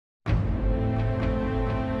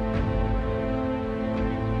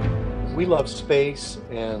We love space,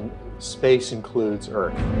 and space includes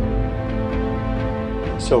Earth.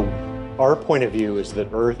 So our point of view is that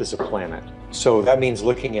Earth is a planet. So that means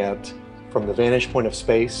looking at, from the vantage point of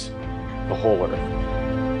space, the whole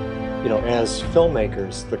Earth. You know, as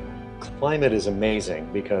filmmakers, the climate is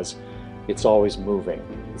amazing because it's always moving.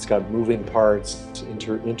 It's got moving parts,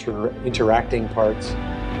 interacting parts.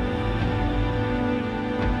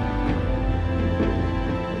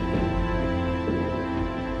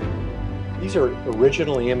 These are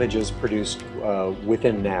originally images produced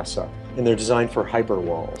within NASA, and they're designed for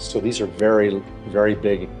hyperwalls. So these are very, very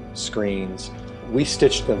big screens. We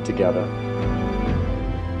stitched them together.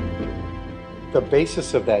 The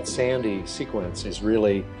basis of that Sandy sequence is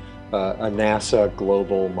really a NASA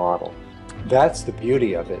global model. That's the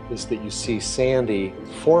beauty of it, is that you see Sandy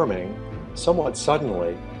forming somewhat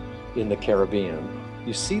suddenly in the Caribbean.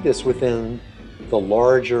 You see this within the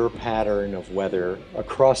larger pattern of weather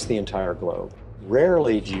across the entire globe.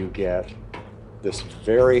 Rarely do you get this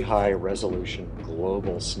very high resolution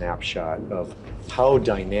global snapshot of how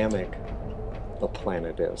dynamic the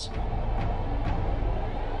planet is.